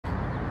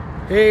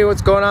Hey,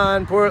 what's going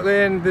on,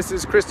 Portland? This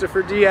is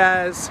Kristoffer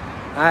Diaz.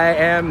 I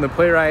am the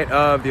playwright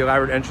of The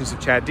Elaborate Entrance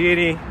of Chad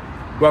Deity.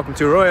 Welcome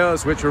to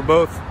Arroyos, which we're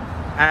both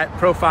at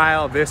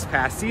Profile this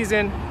past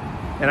season.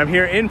 And I'm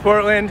here in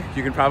Portland.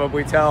 You can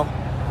probably tell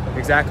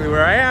exactly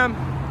where I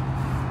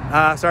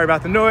am. Sorry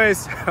about the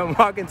noise. I'm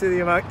walking to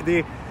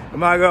the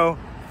Imago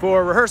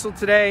for rehearsal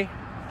today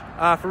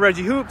for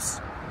Reggie Hoops,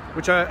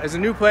 which is a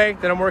new play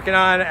that I'm working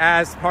on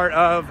as part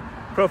of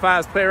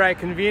Profile's Playwright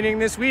Convening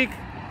this week.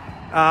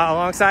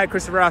 Alongside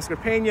Christopher Oscar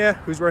Pena,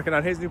 who's working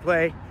on his new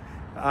play,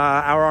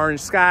 Our Orange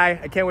Sky.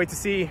 I can't wait to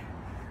see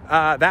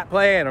that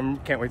play, and I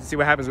can't wait to see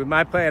what happens with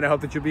my play, and I hope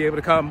that you'll be able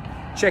to come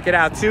check it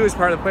out too as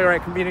part of the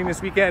Playwright Convening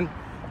this weekend.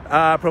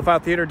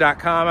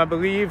 Profiletheater.com, I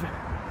believe,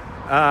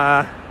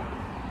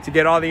 to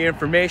get all the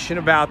information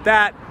about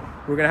that.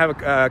 We're going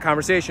to have a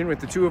conversation with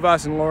the two of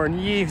us and Lauren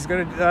Yee, who's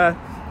going to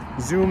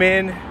zoom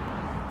in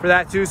for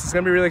that too, so it's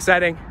going to be really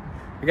exciting.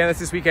 Again, that's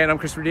this weekend. I'm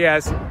Kristoffer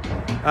Diaz.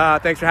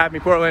 Thanks for having me,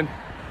 Portland.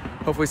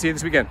 Hopefully see you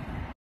this weekend.